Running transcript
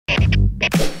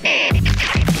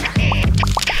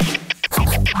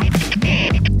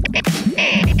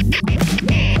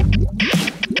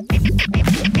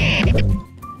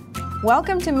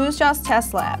Welcome to Moosejaw's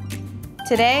test lab.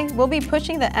 Today, we'll be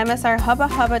pushing the MSR Hubba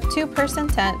Hubba two-person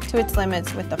tent to its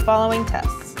limits with the following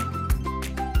tests.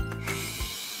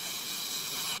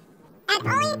 At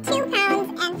only 2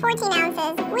 pounds and 14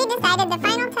 ounces, we decided the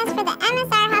final test for the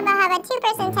MSR Hubba Hubba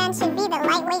two-person tent should be the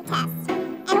lightweight test.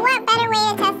 And what better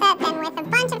way to test that than with a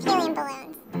bunch of helium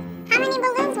balloons? How many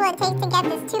balloons will it take to get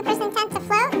this two-person tent to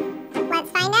float?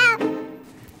 Let's find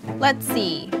out. Let's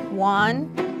see.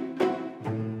 1,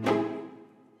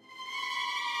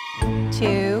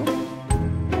 2,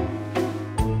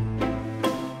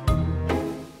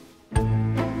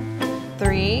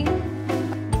 3.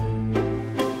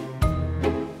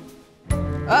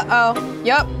 Uh-oh.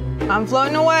 Yup, I'm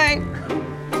floating away.